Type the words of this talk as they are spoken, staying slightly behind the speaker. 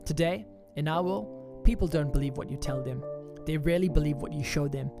Today, in our world, people don't believe what you tell them. They rarely believe what you show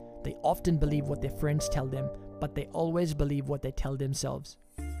them. They often believe what their friends tell them, but they always believe what they tell themselves.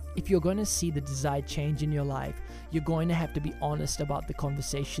 If you're going to see the desired change in your life, you're going to have to be honest about the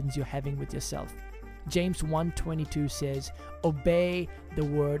conversations you're having with yourself. James 1:22 says, "Obey the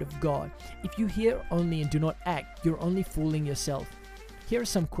word of God. If you hear only and do not act, you're only fooling yourself." Here are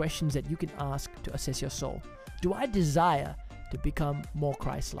some questions that you can ask to assess your soul. Do I desire to become more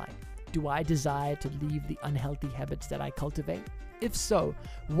Christ-like? Do I desire to leave the unhealthy habits that I cultivate? If so,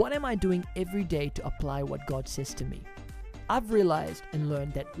 what am I doing every day to apply what God says to me? I've realized and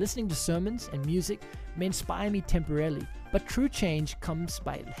learned that listening to sermons and music may inspire me temporarily, but true change comes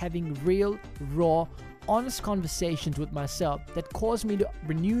by having real, raw, honest conversations with myself that cause me to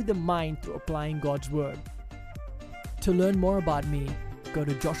renew the mind through applying God's word. To learn more about me, go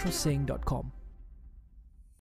to joshuasingh.com.